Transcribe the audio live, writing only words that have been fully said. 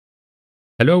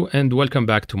Hello and welcome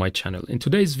back to my channel. In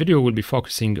today's video, we'll be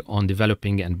focusing on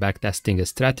developing and backtesting a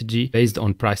strategy based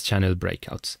on price channel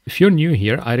breakouts. If you're new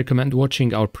here, I recommend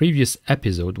watching our previous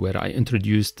episode where I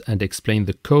introduced and explained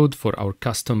the code for our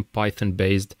custom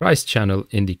Python-based price channel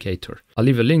indicator. I'll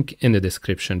leave a link in the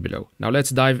description below. Now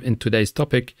let's dive into today's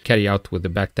topic, carry out with the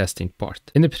backtesting part.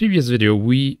 In the previous video,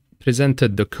 we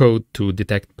presented the code to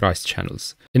detect price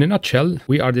channels. In a nutshell,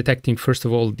 we are detecting first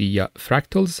of all the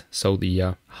fractals, so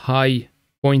the high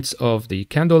points of the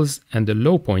candles and the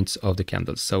low points of the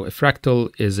candles. So a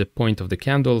fractal is a point of the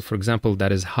candle, for example,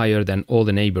 that is higher than all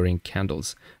the neighboring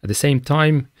candles. At the same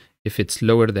time, if it's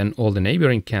lower than all the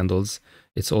neighboring candles,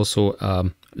 it's also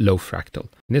low fractal.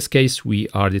 In this case, we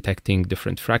are detecting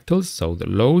different fractals, so the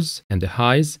lows and the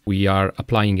highs. We are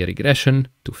applying a regression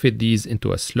to fit these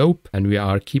into a slope, and we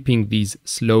are keeping these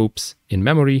slopes in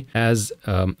memory as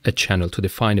a channel to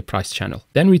define a price channel.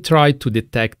 Then we try to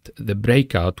detect the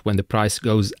breakout when the price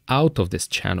goes out of this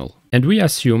channel. And we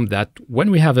assume that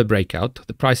when we have a breakout,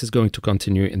 the price is going to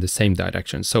continue in the same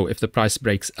direction. So if the price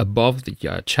breaks above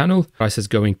the channel, price is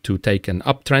going to take an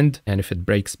uptrend. And if it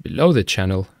breaks below the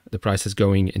channel, the price is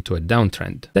going into a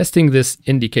downtrend. Testing this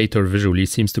indicator visually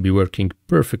seems to be working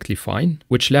perfectly fine,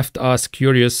 which left us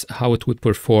curious how it would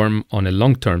perform on a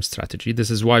long-term strategy.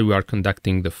 This is why we are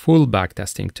conducting the full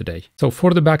backtesting today. So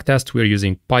for the backtest, we're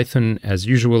using Python as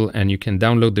usual, and you can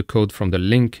download the code from the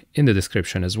link in the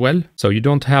description as well. So you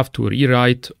don't have to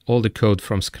rewrite all the code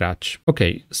from scratch.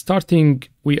 Okay, starting,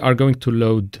 we are going to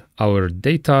load our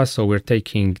data. So we're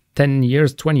taking 10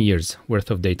 years, 20 years worth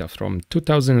of data from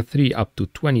 2003 up to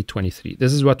 2023.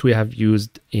 This is what we have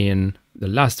used in the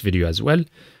last video as well.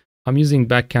 I'm using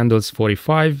back candles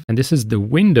 45, and this is the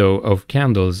window of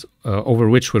candles over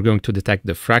which we're going to detect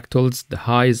the fractals, the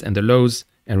highs and the lows,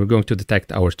 and we're going to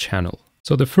detect our channel.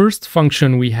 So the first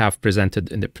function we have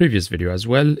presented in the previous video as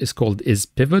well is called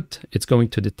isPivot. It's going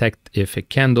to detect if a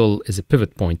candle is a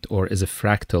pivot point or is a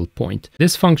fractal point.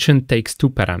 This function takes two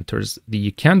parameters,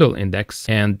 the candle index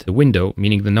and the window,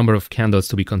 meaning the number of candles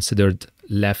to be considered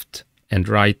left and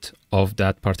right of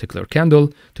that particular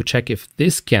candle, to check if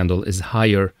this candle is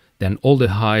higher than all the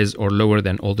highs or lower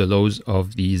than all the lows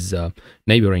of these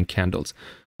neighboring candles.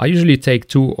 I usually take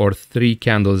 2 or 3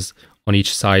 candles on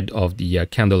each side of the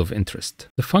candle of interest.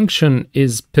 The function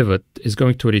isPivot is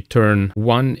going to return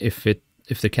 1 if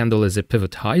the candle is a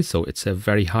pivot high, so it's a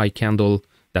very high candle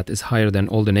that is higher than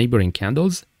all the neighboring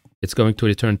candles. It's going to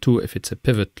return 2 if it's a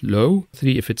pivot low,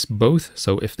 3 if it's both,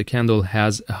 so if the candle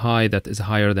has a high that is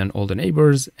higher than all the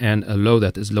neighbors and a low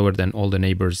that is lower than all the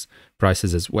neighbors'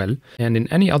 prices as well. And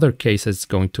in any other case, it's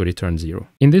going to return 0.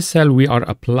 In this cell, we are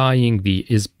applying the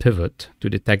isPivot to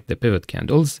detect the pivot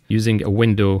candles using a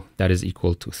window that is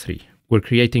equal to 3. We're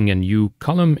creating a new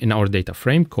column in our data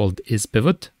frame called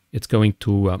isPivot. It's going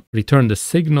to return the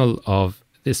signal of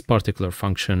this particular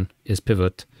function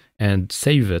isPivot and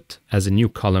save it as a new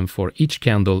column for each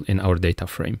candle in our data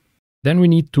frame. Then we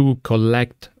need to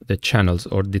collect the channels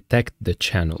or detect the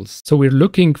channels. So we're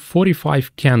looking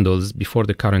 45 candles before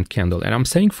the current candle. And I'm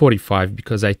saying 45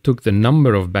 because I took the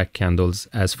number of back candles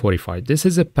as 45. This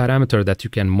is a parameter that you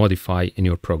can modify in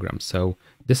your program. So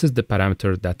this is the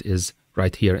parameter that is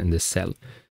right here in this cell.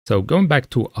 So going back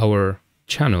to our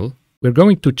channel, we're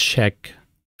going to check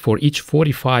for each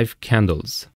 45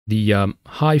 candles the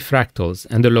high fractals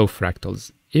and the low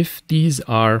fractals, if these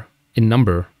are in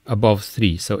number above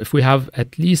 3. So if we have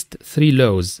at least 3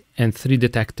 lows and 3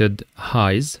 detected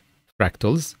highs,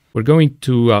 fractals, we're going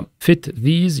to fit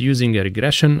these using a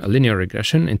regression, a linear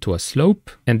regression, into a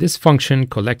slope. And this function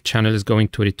collect channel is going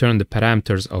to return the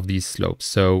parameters of these slopes.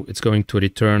 So it's going to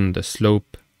return the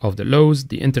slope of the lows,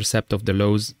 the intercept of the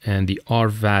lows, and the R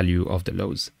value of the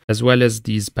lows, as well as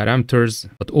these parameters,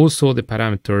 but also the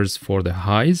parameters for the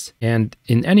highs. And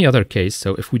in any other case,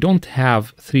 so if we don't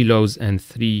have 3 lows and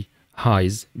 3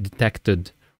 highs detected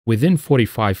within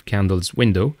 45 candles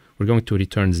window, we're going to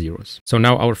return zeros. So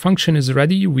now our function is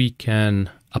ready. We can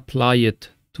apply it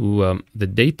to the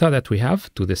data that we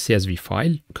have, to the CSV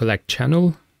file, collect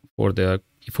channel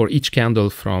for each candle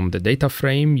from the data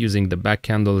frame using the back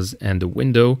candles and the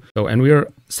window. So, and we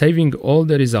are saving all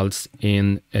the results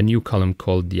in a new column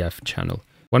called df channel.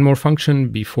 One more function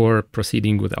before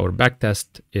proceeding with our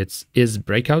backtest. It's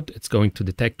isBreakout. It's going to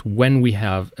detect when we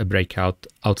have a breakout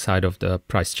outside of the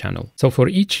price channel. So for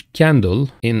each candle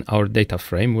in our data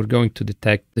frame, we're going to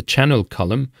detect the channel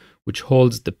column, which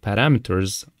holds the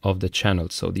parameters of the channel.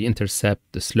 So the intercept,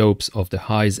 the slopes of the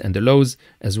highs and the lows,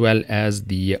 as well as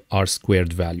the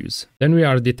R² values. Then we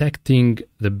are detecting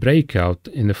the breakout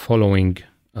in the following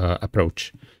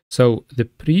approach. So the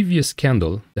previous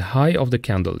candle, the high of the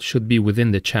candle should be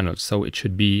within the channel. So it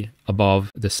should be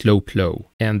above the slope low.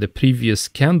 And the previous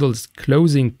candle's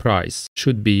closing price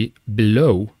should be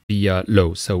below the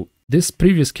low. So this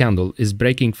previous candle is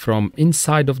breaking from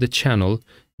inside of the channel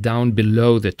down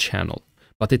below the channel,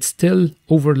 but it's still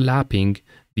overlapping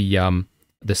the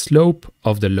slope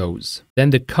of the lows.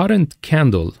 Then the current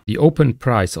candle, the open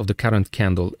price of the current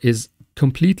candle is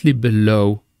completely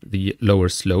below the lower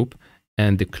slope,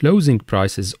 and the closing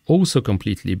price is also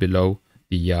completely below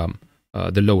the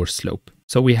lower slope.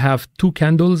 So we have two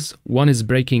candles, one is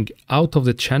breaking out of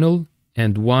the channel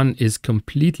and one is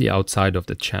completely outside of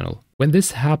the channel. When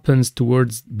this happens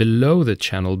towards below the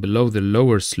channel, below the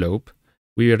lower slope,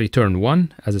 we return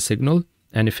 1 as a signal,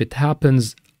 and if it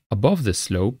happens above the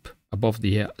slope of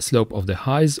the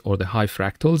highs or the high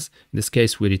fractals, in this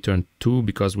case we return 2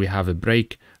 because we have a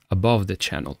break above the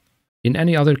channel. In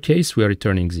any other case, we are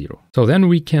returning 0. So then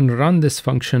we can run this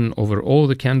function over all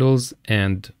the candles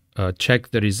and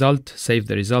check the result, save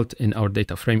the result in our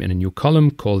data frame in a new column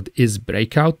called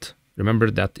isBreakout.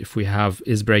 Remember that if we have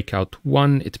isBreakout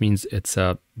 1, it means it's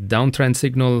a downtrend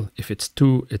signal. If it's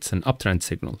 2, it's an uptrend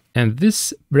signal. And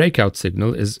this breakout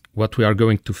signal is what we are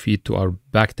going to feed to our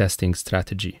backtesting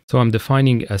strategy. So I'm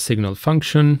defining a signal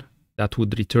function that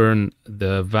would return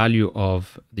the value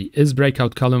of the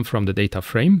isBreakout column from the data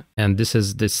frame. And this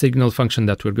is the signal function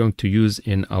that we're going to use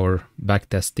in our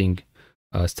backtesting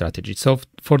strategy. So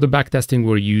for the backtesting,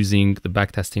 we're using the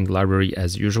backtesting library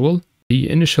as usual. The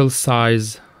initial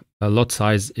size, lot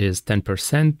size is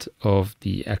 10% of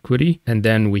the equity. And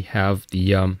then we have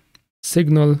the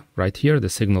signal right here. The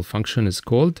signal function is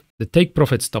called. The take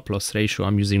profit stop loss ratio,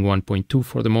 I'm using 1.2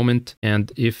 for the moment.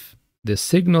 And if the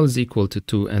signal is equal to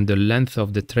 2 and the length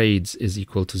of the trades is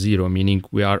equal to 0, meaning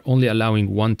we are only allowing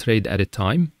one trade at a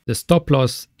time, the stop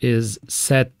loss is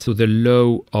set to the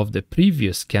low of the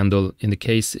previous candle. In the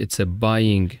case, it's a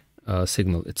buying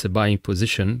signal. It's a buying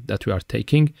position that we are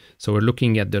taking. So we're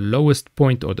looking at the lowest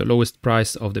point or the lowest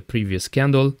price of the previous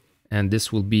candle, and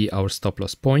this will be our stop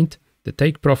loss point. The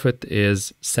take profit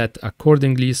is set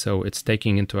accordingly, so it's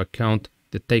taking into account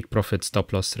the take profit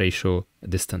stop loss ratio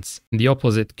distance. In the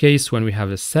opposite case, when we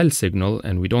have a sell signal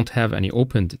and we don't have any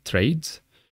opened trades,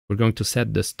 we're going to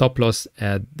set the stop loss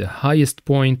at the highest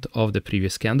point of the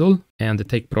previous candle, and the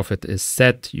take profit is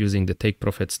set using the take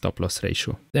profit stop loss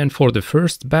ratio. Then for the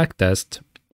first backtest,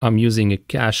 I'm using a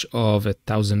cash of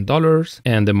 $1,000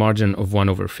 and a margin of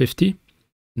 1/50.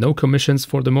 No commissions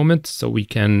for the moment, so we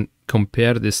can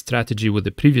compare this strategy with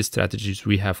the previous strategies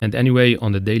we have. And anyway,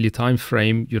 on the daily time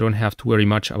frame, you don't have to worry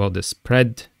much about the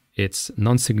spread. It's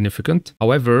non-significant.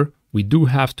 However, we do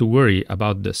have to worry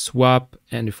about the swap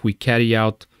and if we carry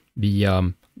out the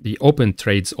open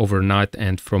trades overnight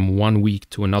and from one week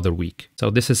to another week. So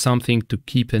this is something to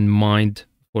keep in mind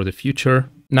for the future.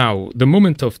 Now, the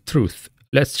moment of truth.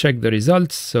 Let's check the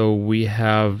results. So we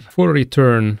have full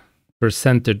return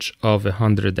percentage of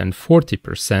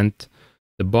 140%.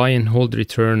 The buy and hold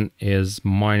return is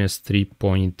minus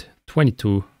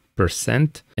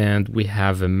 3.22%. And we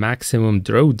have a maximum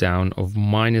drawdown of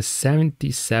minus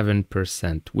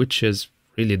 77%, which is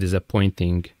really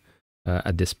disappointing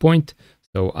at this point.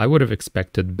 So I would have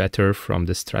expected better from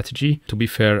this strategy. To be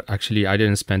fair, actually, I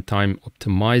didn't spend time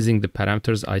optimizing the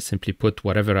parameters. I simply put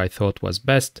whatever I thought was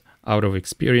best out of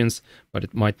experience, but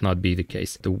it might not be the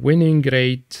case. The winning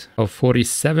rate of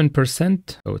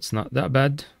 47%, so it's not that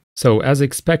bad. So as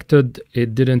expected,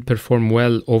 it didn't perform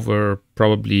well over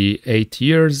probably 8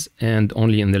 years, and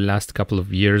only in the last couple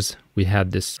of years we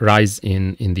had this rise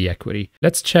in the equity.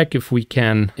 Let's check if we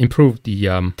can improve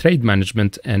the trade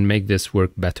management and make this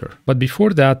work better. But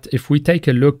before that, if we take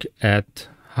a look at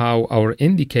how our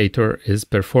indicator is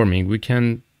performing, we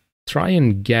can try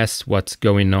and guess what's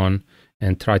going on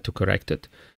and try to correct it.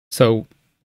 So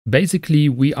basically,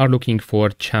 we are looking for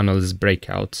channels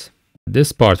breakouts.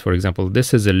 This part, for example,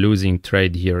 this is a losing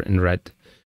trade here in red.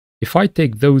 If I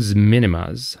take those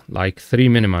minimas, like 3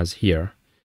 minimas here,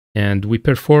 and we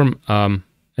perform an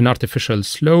artificial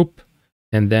slope,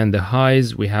 and then the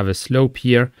highs, we have a slope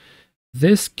here,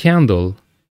 this candle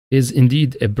is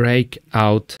indeed a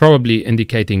breakout, probably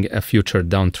indicating a future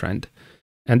downtrend.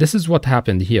 And this is what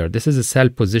happened here. This is a sell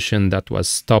position that was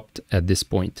stopped at this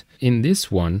point. In this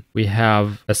one, we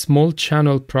have a small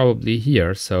channel probably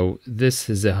here. So this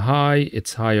is a high.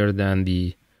 It's higher than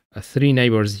the 3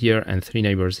 neighbors here and 3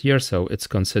 neighbors here. So it's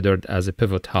considered as a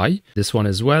pivot high. This one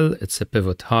as well, it's a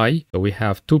pivot high. So we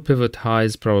have 2 pivot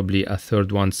highs, probably a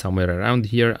third one somewhere around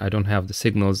here. I don't have the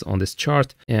signals on this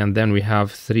chart. And then we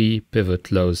have 3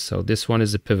 pivot lows. So this one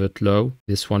is a pivot low.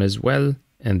 This one as well.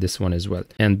 and this one as well.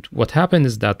 And what happened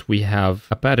is that we have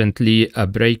apparently a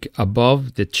break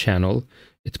above the channel.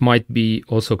 It might be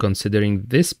also considering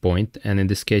this point, and in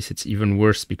this case it's even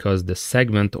worse because the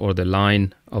segment or the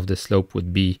line of the slope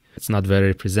would be, it's not very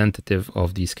representative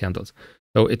of these candles.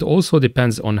 So it also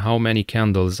depends on how many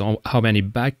candles, how many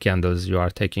back candles you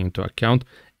are taking into account,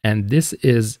 and this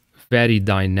is very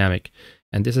dynamic.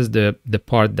 And this is the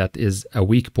part that is a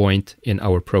weak point in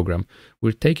our program.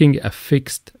 We're taking a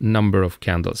fixed number of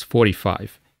candles,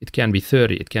 45. It can be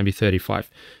 30, it can be 35,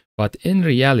 but in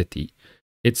reality,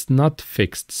 it's not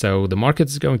fixed. So the market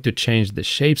is going to change, the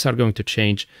shapes are going to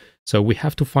change. So we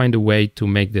have to find a way to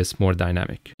make this more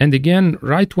dynamic. And again,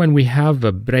 right when we have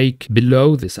a break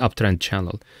below this uptrend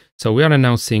channel, so we are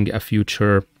announcing a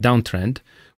future downtrend,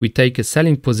 we take a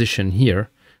selling position here,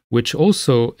 which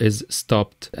also is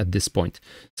stopped at this point.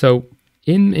 So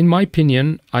in my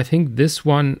opinion, I think this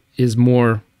one is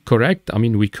more correct. I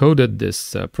mean, we coded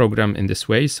this program in this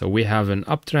way. So we have an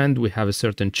uptrend, we have a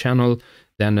certain channel,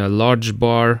 then a large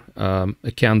bar,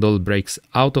 a candle breaks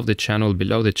out of the channel,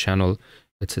 below the channel.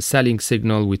 It's a selling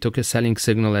signal. We took a selling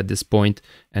signal at this point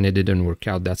and it didn't work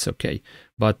out. That's okay.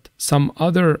 But some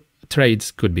other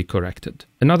trades could be corrected.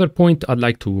 Another point I'd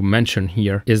like to mention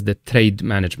here is the trade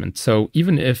management. So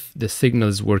even if the signal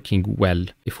is working well,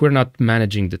 if we're not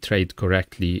managing the trade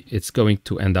correctly, it's going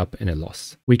to end up in a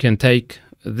loss. We can take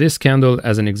this candle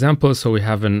as an example. So we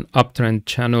have an uptrend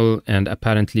channel and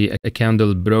apparently a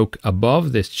candle broke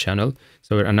above this channel.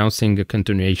 So we're announcing a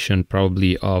continuation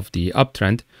probably of the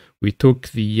uptrend. We took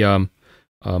the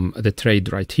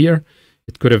trade right here.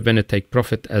 It could have been a take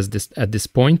profit at this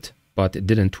point, but it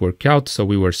didn't work out. So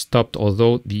we were stopped,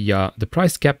 although the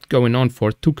price kept going on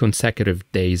for 2 consecutive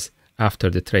days after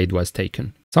the trade was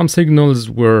taken. Some signals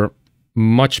were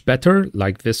much better,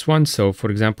 like this one. So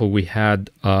for example, we had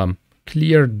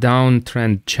clear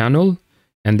downtrend channel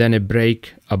and then a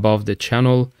break above the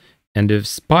channel and a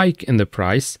spike in the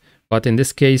price. But in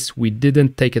this case, we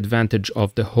didn't take advantage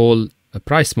of the whole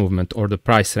price movement or the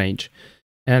price range.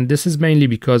 And this is mainly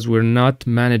because we're not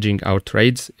managing our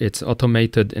trades. It's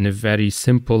automated in a very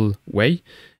simple way.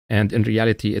 And in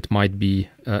reality, it might be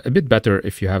a bit better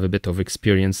if you have a bit of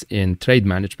experience in trade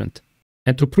management.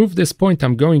 And to prove this point,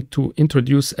 I'm going to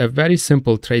introduce a very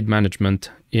simple trade management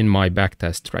in my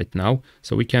backtest right now.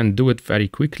 So we can do it very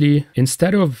quickly.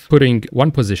 Instead of putting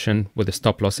one position with a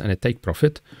stop loss and a take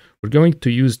profit, we're going to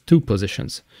use 2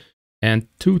 positions and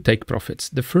 2 take profits.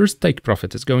 The first take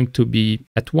profit is going to be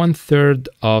at 1/3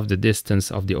 of the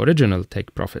distance of the original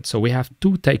take profit. So we have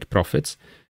 2 take profits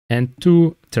and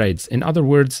 2 trades. In other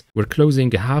words, we're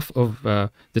closing half of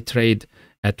the trade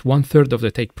at 1/3 of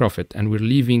the take profit, and we're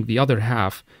leaving the other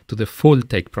half to the full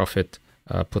take profit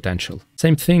potential.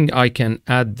 Same thing, I can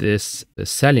add the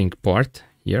selling part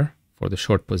here for the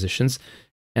short positions.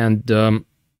 And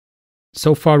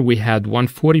so far we had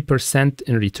 140%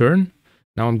 in return.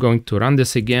 Now I'm going to run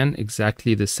this again,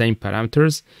 exactly the same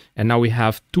parameters. And now we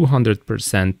have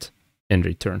 200% in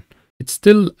return. It's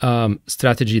still a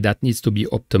strategy that needs to be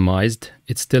optimized.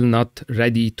 It's still not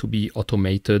ready to be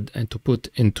automated and to put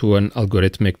into an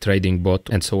algorithmic trading bot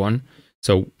and so on.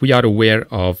 So we are aware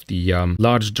of the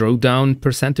large drawdown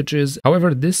percentages.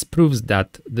 However, this proves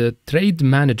that the trade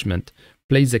management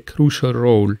plays a crucial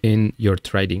role in your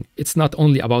trading. It's not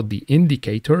only about the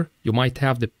indicator. You might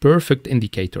have the perfect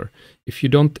indicator. If you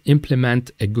don't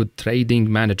implement a good trading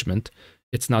management,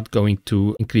 it's not going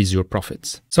to increase your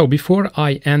profits. So before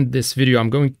I end this video, I'm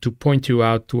going to point you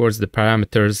out towards the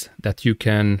parameters that you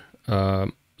can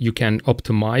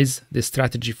optimize this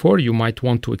strategy for. You might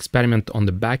want to experiment on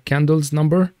the back candles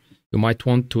number. You might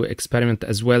want to experiment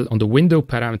as well on the window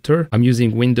parameter. I'm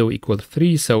using window equal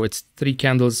 3, so it's 3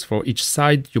 candles for each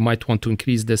side. You might want to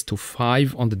increase this to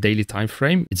 5 on the daily time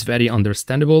frame. It's very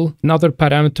understandable. Another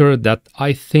parameter that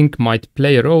I think might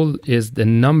play a role is the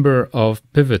number of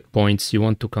pivot points you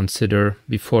want to consider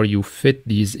before you fit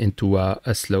these into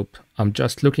a slope. I'm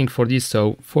just looking for these.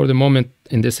 So for the moment,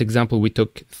 in this example, we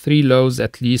took 3 lows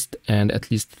at least and at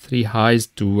least 3 highs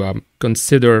to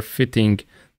consider fitting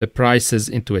the prices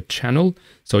into a channel.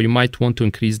 So you might want to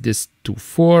increase this to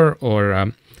 4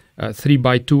 or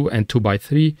 3x2 and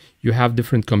 2x3. You have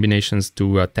different combinations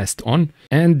to test on.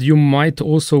 And you might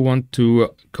also want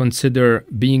to consider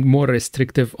being more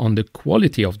restrictive on the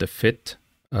quality of the fit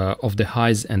of the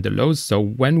highs and the lows. So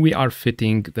when we are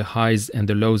fitting the highs and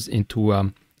the lows into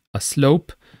a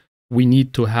slope, we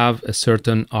need to have a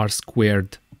certain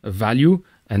R² value,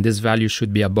 and this value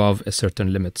should be above a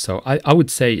certain limit. So I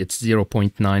would say it's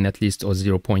 0.9 at least, or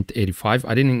 0.85.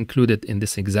 I didn't include it in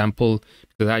this example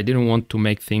because I didn't want to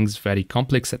make things very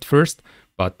complex at first,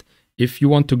 but If you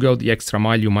want to go the extra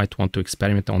mile, you might want to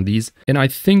experiment on these. And I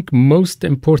think most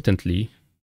importantly,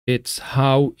 it's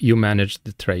how you manage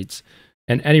the trades.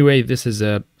 And anyway, this is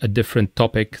a different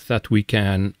topic that we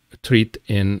can treat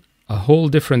in a whole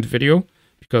different video,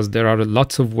 because there are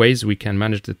lots of ways we can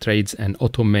manage the trades and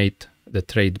automate the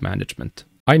trade management.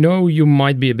 I know you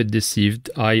might be a bit deceived.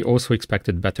 I also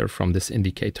expected better from this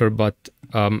indicator, but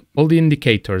all the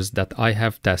indicators that I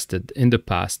have tested in the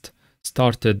past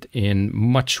started in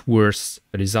much worse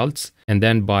results, and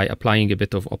then by applying a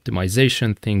bit of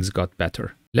optimization, things got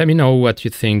better. Let me know what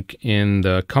you think in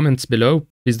the comments below.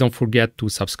 Please don't forget to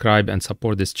subscribe and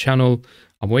support this channel.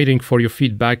 I'm waiting for your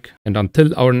feedback, and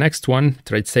until our next one,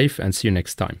 trade safe and see you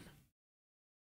next time.